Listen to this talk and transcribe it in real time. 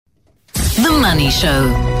The Money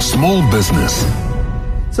Show. Small business.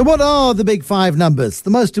 So what are the big five numbers, the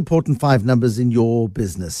most important five numbers in your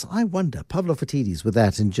business? I wonder. Pavlo Phitidis with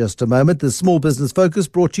that in just a moment. The Small Business Focus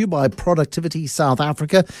brought to you by Productivity South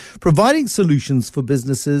Africa, providing solutions for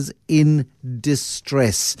businesses in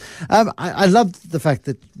distress. I love the fact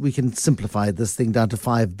that we can simplify this thing down to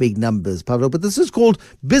five big numbers, Pavlo, but this is called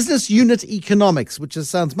business unit economics, which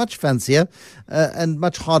sounds much fancier and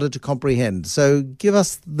much harder to comprehend. So give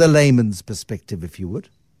us the layman's perspective, if you would.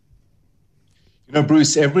 You know,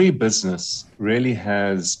 Bruce, every business really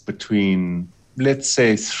has between, let's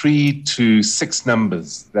say, 3 to 6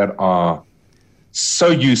 numbers that are so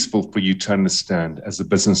useful for you to understand as a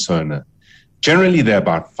business owner. Generally, they're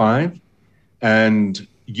about 5. And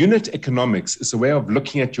unit economics is a way of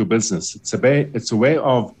looking at your business. It's a way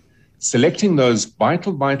of selecting those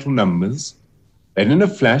vital numbers that in a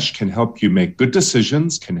flash can help you make good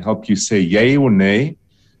decisions, can help you say yay or nay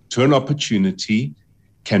to an opportunity,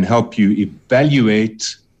 can help you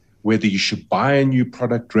evaluate whether you should buy a new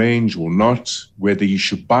product range or not, whether you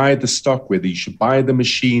should buy the stock, whether you should buy the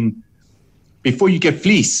machine before you get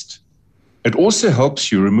fleeced. It also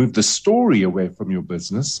helps you remove the story away from your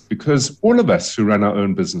business, because all of us who run our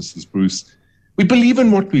own businesses, Bruce, we believe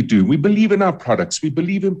in what we do. We believe in our products. We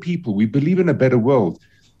believe in people. We believe in a better world.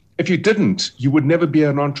 If you didn't, you would never be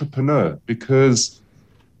an entrepreneur, because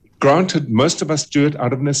granted, most of us do it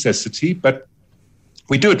out of necessity, but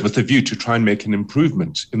we do it with a view to try and make an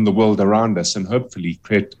improvement in the world around us and hopefully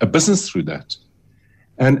create a business through that.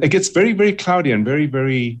 And it gets very, very cloudy and very,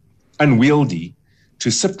 very unwieldy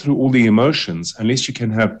to sift through all the emotions unless you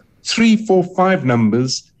can have 3, 4, 5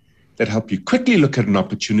 numbers that help you quickly look at an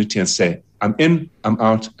opportunity and say, I'm in, I'm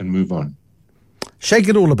out, and move on. Shake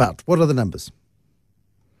it all about. What are the numbers?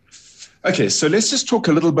 Okay, so let's just talk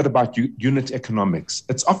a little bit about unit economics.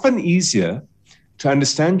 It's often easier to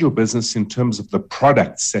understand your business in terms of the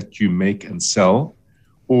products that you make and sell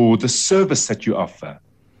or the service that you offer,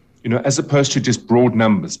 you know, as opposed to just broad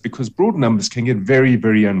numbers, because broad numbers can get very,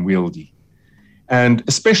 very unwieldy. And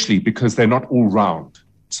especially because they're not all round.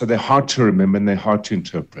 So they're hard to remember and they're hard to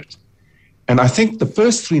interpret. And I think the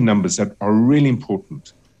first 3 numbers that are really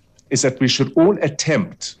important is that we should all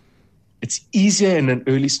attempt. It's easier in an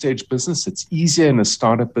early stage business. It's easier in a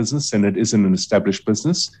startup business than it is in an established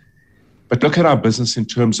business. But look at our business in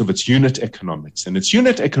terms of its unit economics. And its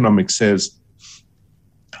unit economics says,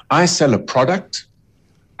 I sell a product.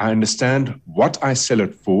 I understand what I sell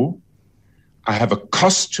it for. I have a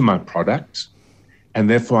cost to my product. And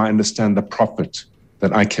therefore, I understand the profit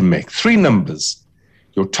that I can make. 3 numbers: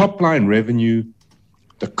 your top line revenue,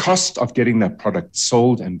 the cost of getting that product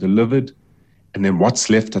sold and delivered, and then what's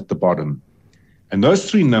left at the bottom. And those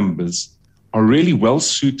 3 numbers are really well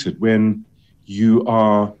suited when you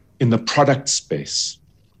are in the product space.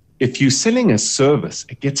 If you're selling a service,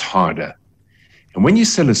 it gets harder. And when you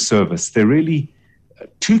sell a service, there are really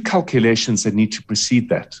 2 calculations that need to precede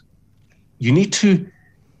that. You need to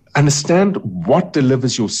understand what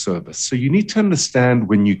delivers your service. So you need to understand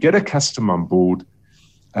when you get a customer on board.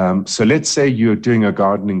 So let's say you're doing a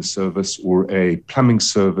gardening service or a plumbing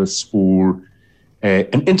service or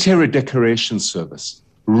an interior decoration service.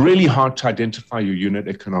 Really hard to identify your unit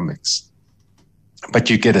economics.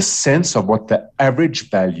 But you get a sense of what the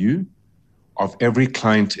average value of every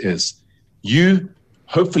client is. You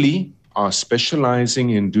hopefully are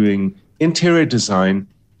specializing in doing interior design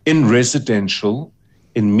in residential,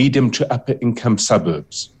 in medium to upper income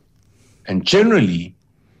suburbs. And generally,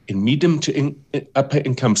 in medium to upper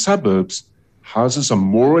income suburbs, houses are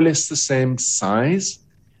more or less the same size,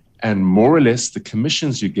 and more or less the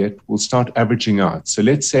commissions you get will start averaging out. So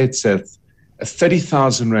let's say it's a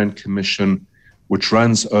 30,000 Rand commission, which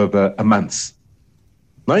runs over a month.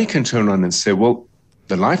 Now you can turn around and say, well,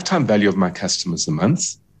 the lifetime value of my customer is a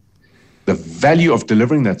month. The value of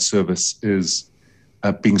delivering that service is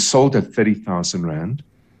being sold at 30,000 Rand.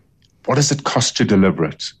 What does it cost to deliver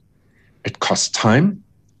it? It costs time.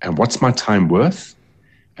 And what's my time worth?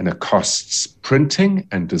 And it costs printing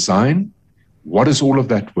and design. What is all of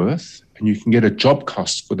that worth? And you can get a job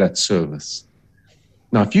cost for that service.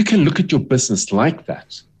 Now, if you can look at your business like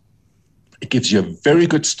that, it gives you a very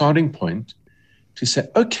good starting point to say,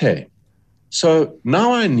 okay, so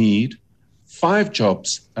now I need 5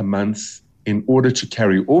 jobs a month in order to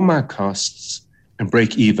carry all my costs and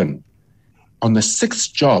break even. On the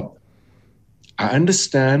 6th job, I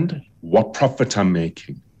understand what profit I'm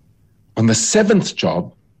making. On the 7th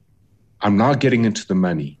job, I'm now getting into the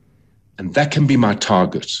money, and that can be my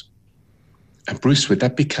target. And Bruce, where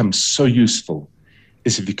that becomes so useful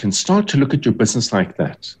is if you can start to look at your business like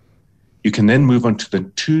that, you can then move on to the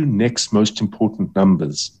 2 next most important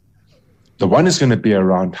numbers. The one is going to be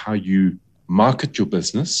around how you market your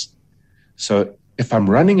business. So if I'm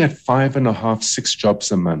running at 5.5, 6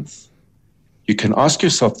 jobs a month, you can ask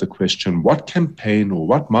yourself the question, what campaign or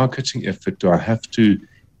what marketing effort do I have to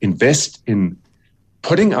invest in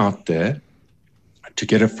putting out there to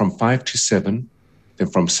get it from 5 to 7, then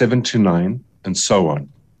from 7 to 9, and so on.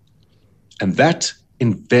 And that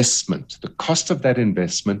investment, the cost of that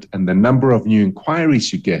investment and the number of new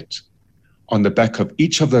inquiries you get on the back of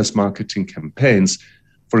each of those marketing campaigns.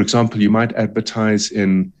 For example, you might advertise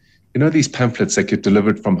in, these pamphlets that get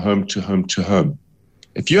delivered from home to home to home.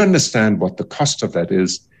 If you understand what the cost of that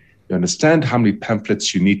is, you understand how many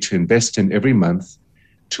pamphlets you need to invest in every month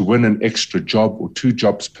to win an extra job or 2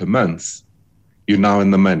 jobs per month, you're now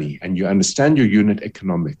in the money and you understand your unit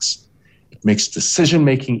economics. It makes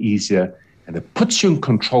decision-making easier and it puts you in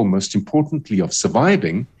control, most importantly, of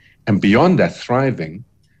surviving and beyond that, thriving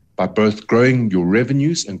by both growing your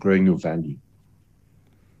revenues and growing your value.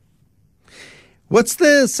 What's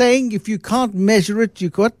the saying? If you can't measure it, you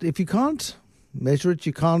what? If you can't measure it,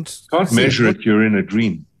 you can't. Can't measure it, you're in a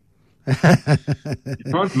dream. You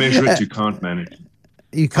can't measure it, you can't manage it.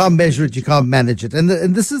 You can't measure it, you can't manage it. And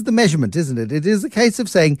this is the measurement, isn't it? It is a case of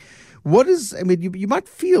saying, you might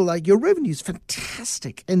feel like your revenue is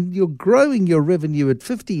fantastic and you're growing your revenue at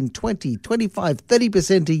 15, 20, 25,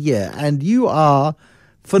 30% a year and you are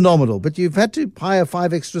phenomenal, but you've had to hire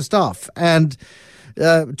 5 extra staff and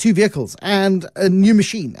 2 vehicles and a new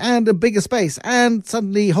machine and a bigger space, and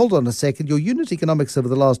suddenly, hold on a second, your unit economics over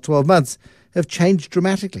the last 12 months have changed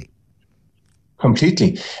dramatically.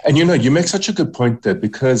 Completely. And you make such a good point there,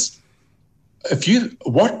 because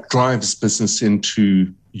what drives business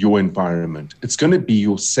into your environment? It's going to be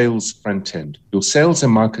your sales front end, your sales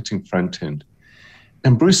and marketing front end.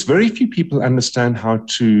 And Bruce, very few people understand how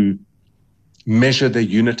to measure their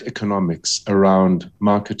unit economics around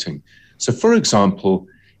marketing. So for example,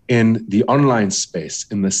 in the online space,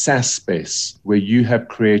 in the SaaS space, where you have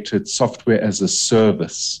created software as a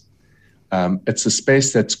service, it's a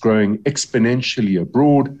space that's growing exponentially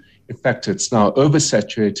abroad. In fact, it's now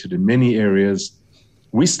oversaturated in many areas.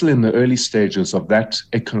 We're still in the early stages of that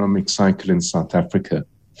economic cycle in South Africa.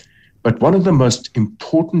 But one of the most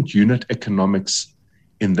important unit economics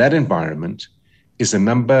in that environment is a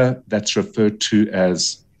number that's referred to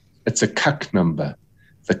as, it's a CAC number,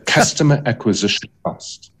 the customer acquisition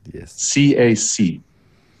cost, yes. CAC.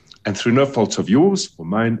 And through no fault of yours or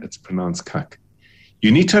mine, it's pronounced CAC.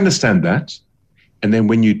 You need to understand that. And then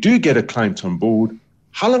when you do get a client on board,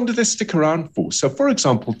 how long do they stick around for? So for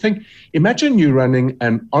example, imagine you running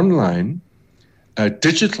an online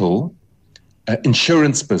digital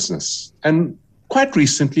insurance business. And quite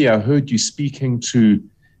recently, I heard you speaking to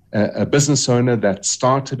a business owner that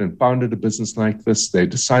started and founded a business like this. They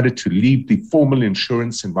decided to leave the formal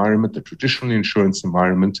insurance environment, the traditional insurance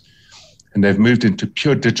environment, and they've moved into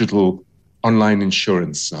pure digital online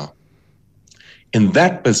insurance now. In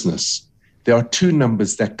that business, there are 2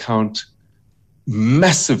 numbers that count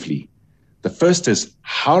massively. The first is,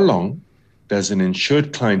 how long does an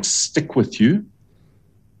insured client stick with you?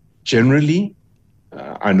 Generally,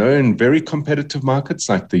 I know in very competitive markets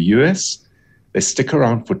like the US, they stick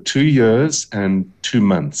around for 2 years and 2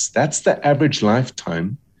 months. That's the average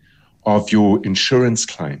lifetime of your insurance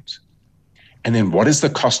client. And then what is the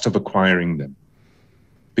cost of acquiring them?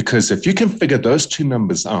 Because if you can figure those 2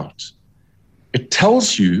 numbers out, it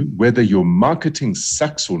tells you whether your marketing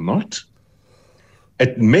sucks or not.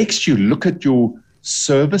 It makes you look at your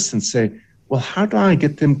service and say, well, how do I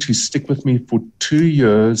get them to stick with me for 2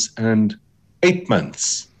 years and 8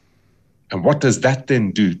 months? And what does that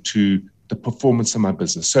then do to the performance of my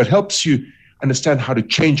business? So it helps you understand how to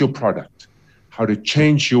change your product, how to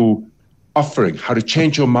change your offering, how to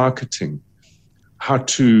change your marketing, how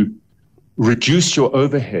to reduce your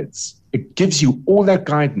overheads. It gives you all that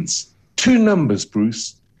guidance. 2 numbers,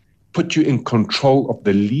 Bruce, put you in control of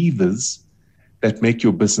the levers that make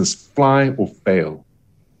your business fly or fail.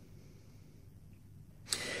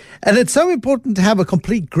 And it's so important to have a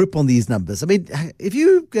complete grip on these numbers. I mean, if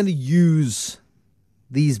you're going to use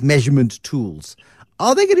these measurement tools,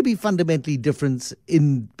 are they going to be fundamentally different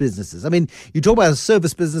in businesses? I mean, you talk about a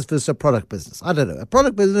service business versus a product business. I don't know. A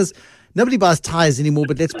product business, nobody buys tires anymore,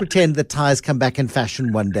 but let's pretend that tires come back in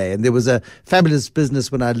fashion one day. And there was a fabulous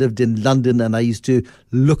business when I lived in London, and I used to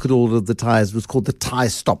look at all of the tires. It was called the Tire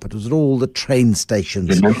Stop. It was at all the train stations.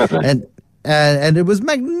 Remember that? And And it was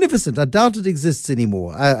magnificent. I doubt it exists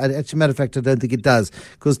anymore. As a matter of fact, I don't think it does,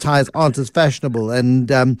 because ties aren't as fashionable, and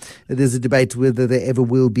there's a debate whether they ever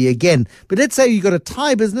will be again. But let's say you've got a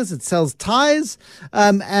tie business, it sells ties,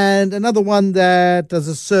 and another one that does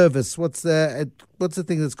a service. What's the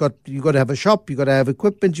thing that's got, you've got to have a shop, you've got to have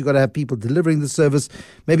equipment, you've got to have people delivering the service,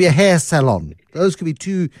 maybe a hair salon. Those could be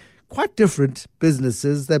two quite different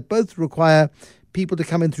businesses that both require people to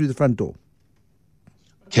come in through the front door.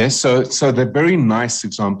 Okay, so they're very nice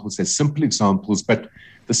examples. They're simple examples, but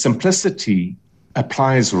the simplicity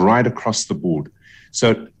applies right across the board.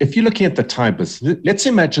 So if you're looking at the tie business, let's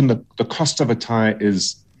imagine the cost of a tie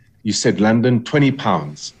is, you said London,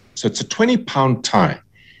 £20. So it's a £20 tie,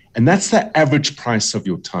 and that's the average price of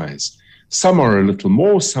your ties. Some are a little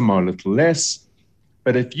more, some are a little less.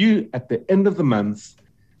 But if you, at the end of the month,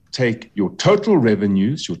 take your total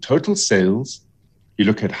revenues, your total sales, you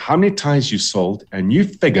look at how many ties you sold, and you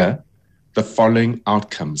figure the following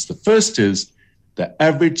outcomes. The first is the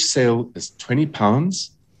average sale is £20,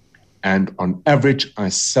 and on average, I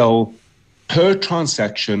sell per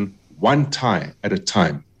transaction one tie at a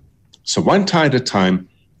time. So one tie at a time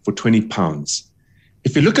for £20.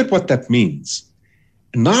 If you look at what that means,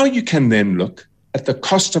 now you can then look at the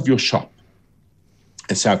cost of your shop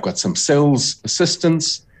and say, I've got some sales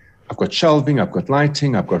assistants, I've got shelving, I've got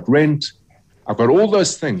lighting, I've got rent, I've got all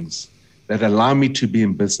those things that allow me to be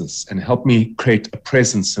in business and help me create a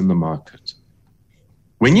presence in the market.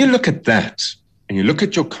 When you look at that and you look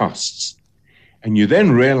at your costs, and you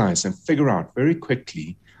then realize and figure out very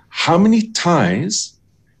quickly how many ties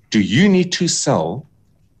do you need to sell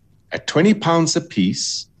at £20 a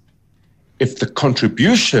piece, if the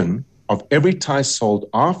contribution of every tie sold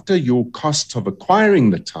after your cost of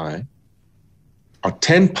acquiring the tie are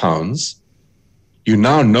 £10, you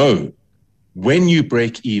now know when you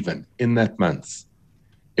break even in that month.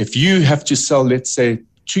 If you have to sell, let's say,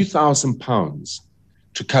 £2,000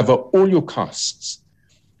 to cover all your costs,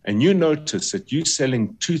 and you notice that you're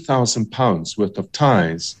selling £2,000 worth of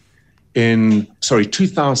ties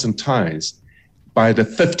 2,000 ties by the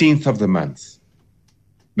 15th of the month,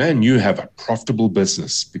 man, you have a profitable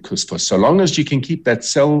business, because for so long as you can keep that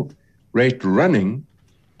sell rate running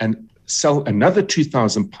and sell another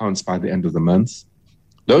 £2,000 by the end of the month,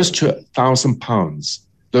 those £2,000,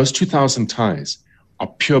 those 2,000 ties are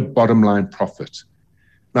pure bottom line profit.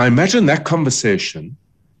 Now imagine that conversation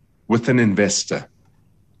with an investor.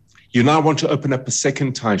 You now want to open up a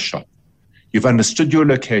second tie shop. You've understood your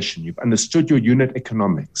location. You've understood your unit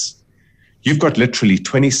economics. You've got literally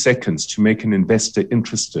 20 seconds to make an investor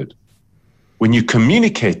interested. When you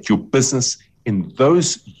communicate your business in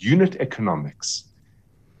those unit economics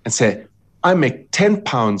and say, I make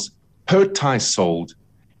 £10 per tie sold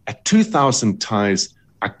at 2,000 ties,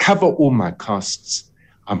 I cover all my costs,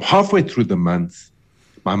 I'm halfway through the month,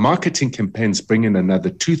 my marketing campaigns bring in another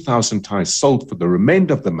 2,000 ties sold for the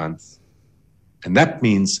remainder of the month, and that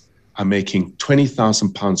means I'm making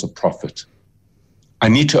 £20,000 of profit. I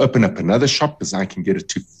need to open up another shop because I can get it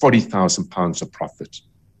to £40,000 of profit.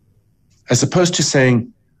 As opposed to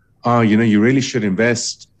saying, you really should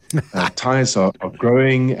invest. Ties are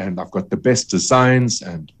growing, and I've got the best designs,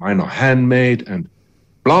 and mine are handmade, and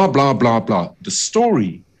blah, blah, blah, blah. The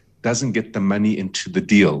story doesn't get the money into the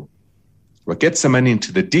deal. What gets the money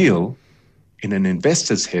into the deal in an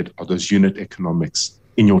investor's head are those unit economics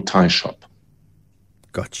in your tie shop.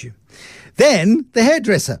 Got you. Then the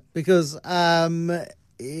hairdresser, because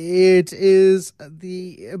it is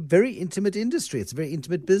a very intimate industry. It's a very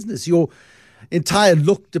intimate business. Your entire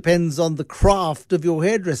look depends on the craft of your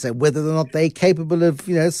hairdresser, whether or not they're capable of,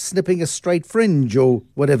 snipping a straight fringe or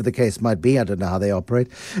whatever the case might be. I don't know how they operate.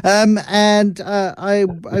 I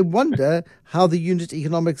wonder how the unit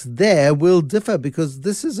economics there will differ, because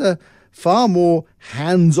this is a far more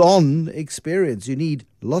hands-on experience. You need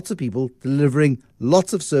lots of people delivering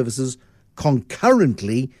lots of services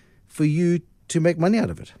concurrently for you to make money out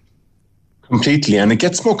of it. Completely. And it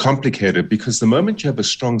gets more complicated, because the moment you have a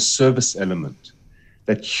strong service element,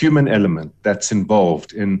 that human element that's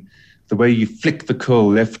involved in the way you flick the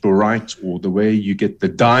curl left or right, or the way you get the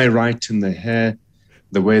dye right in the hair,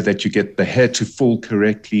 the way that you get the hair to fall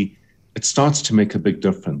correctly, it starts to make a big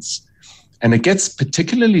difference. And it gets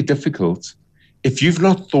particularly difficult if you've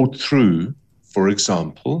not thought through, for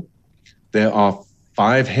example, there are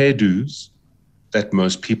 5 hairdos that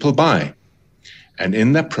most people buy. And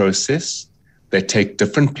in that process, they take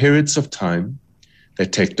different periods of time, they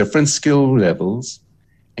take different skill levels.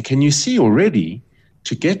 And can you see already,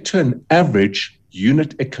 to get to an average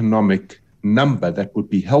unit economic number that would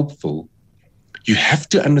be helpful, you have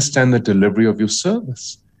to understand the delivery of your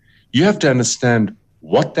service. You have to understand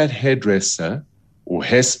what that hairdresser or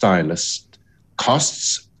hairstylist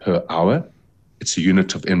costs per hour. It's a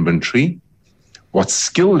unit of inventory. What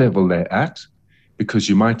skill level they're at, because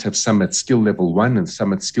you might have some at skill level 1 and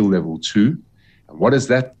some at skill level 2. And what does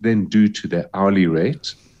that then do to their hourly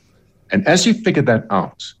rate? And as you figure that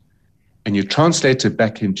out and you translate it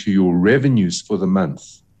back into your revenues for the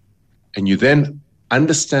month, and you then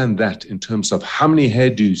understand that in terms of how many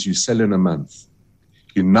hairdos you sell in a month,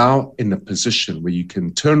 you're now in a position where you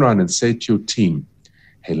can turn around and say to your team,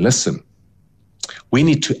 hey, listen, we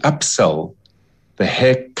need to upsell the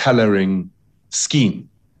hair coloring scheme,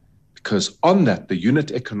 because on that, the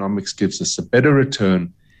unit economics gives us a better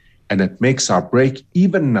return, and it makes our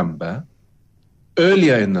break-even number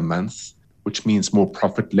earlier in the month, which means more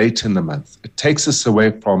profit later in the month. It takes us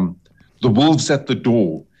away from the wolves at the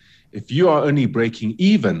door. If you are only breaking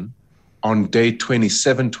even on day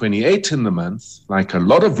 27, 28 in the month, like a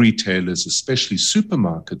lot of retailers, especially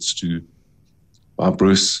supermarkets do, well,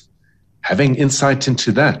 Bruce, having insight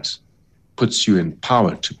into that puts you in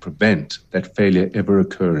power to prevent that failure ever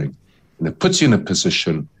occurring. And it puts you in a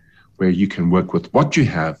position where you can work with what you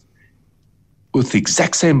have with the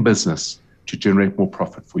exact same business to generate more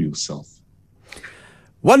profit for yourself.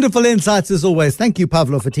 Wonderful insights as always. Thank you,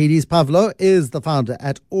 Pavlo Phitidis. Pavlo is the founder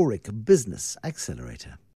at Aurik Business Accelerator.